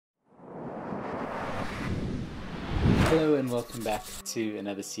Hello and welcome back to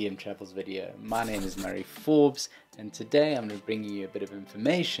another CM Travels video. My name is Murray Forbes and today I'm going to bring you a bit of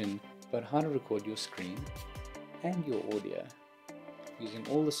information about how to record your screen and your audio using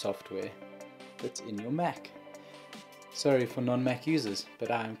all the software that's in your Mac. Sorry for non-Mac users, but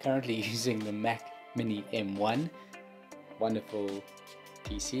I'm currently using the Mac Mini M1. Wonderful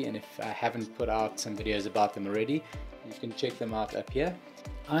PC, and if I haven't put out some videos about them already, you can check them out up here.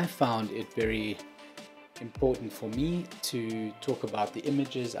 I found it very important for me to talk about the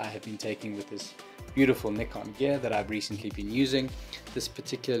images I have been taking with this beautiful Nikon gear that I've recently been using. This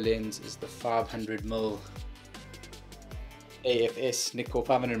particular lens is the 500mm AFS Nikon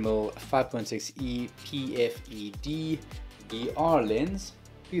 500mm 5.6e PFED VR lens.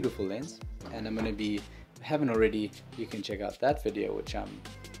 Beautiful lens, and I'm going to be, if you haven't already, you can check out that video, which I'm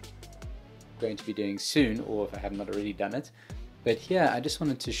going to be doing soon, or if I have not already done it. But here I just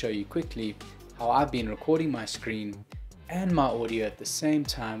wanted to show you quickly how I've been recording my screen and my audio at the same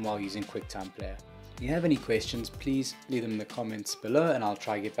time while using Quicktime Player. If you have any questions, please leave them in the comments below and I'll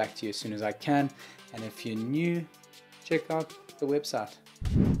try to get back to you as soon as I can. And if you're new, check out the website.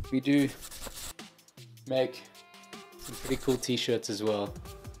 We do make some pretty cool t-shirts as well.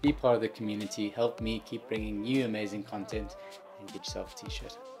 Be part of the community, help me keep bringing you amazing content, and get yourself a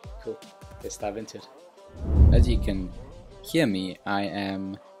t-shirt. Cool, let's dive into it. As you can hear me, I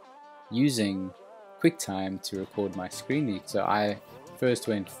am using QuickTime to record my screen. So I first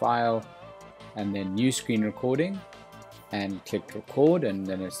went File and then New Screen Recording and clicked Record, and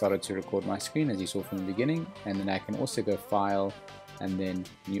then it started to record my screen as you saw from the beginning. And then I can also go File and then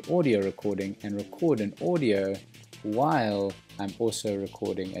New Audio Recording and record an audio while I'm also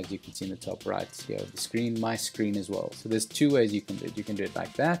recording, as you can see in the top right here of the screen, my screen as well. So there's two ways you can do it. You can do it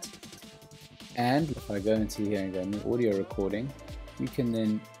like that, and if I go into here and go New Audio Recording, you can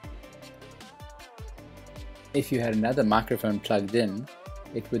then, if you had another microphone plugged in,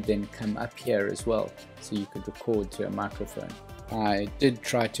 it would then come up here as well, so you could record to a microphone. I did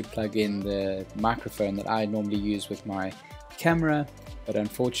try to plug in the microphone that I normally use with my camera, but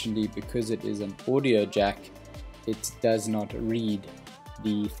unfortunately, because it is an audio jack, it does not read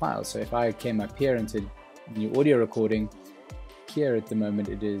the file. So if I came up here into New Audio Recording, here at the moment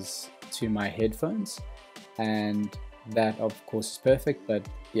it is to my headphones, and that of course is perfect. But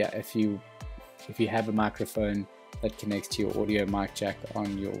yeah, if you have a microphone that connects to your audio mic jack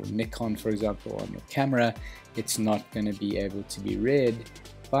on your Nikon, for example, on your camera, it's not going to be able to be read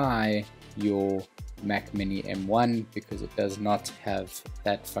by your Mac Mini M1 because it does not have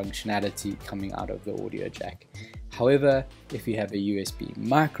that functionality coming out of the audio jack. However, if you have a USB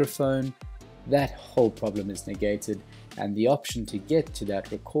microphone, that whole problem is negated, and the option to get to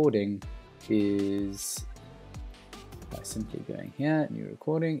that recording is by simply going here, New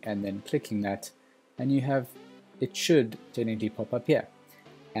Recording, and then clicking that, and you have, it should technically pop up here.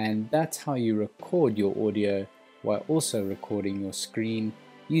 And that's how you record your audio while also recording your screen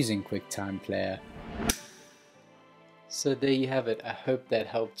using QuickTime Player. So there you have it. I hope that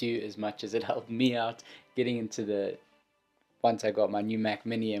helped you as much as it helped me out getting into the, once I got my new Mac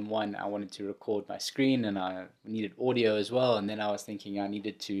Mini M1, I wanted to record my screen and I needed audio as well, and then I was thinking I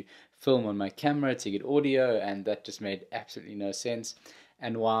needed to film on my camera to get audio, and that just made absolutely no sense.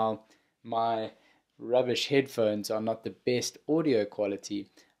 And while my rubbish headphones are not the best audio quality,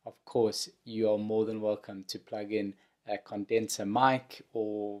 of course you are more than welcome to plug in a condenser mic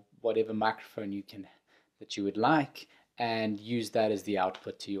or whatever microphone that you would like, and use that as the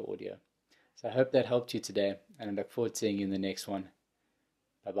output to your audio. So I hope that helped you today, and I look forward to seeing you in the next one.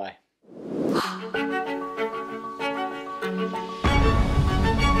 Bye bye.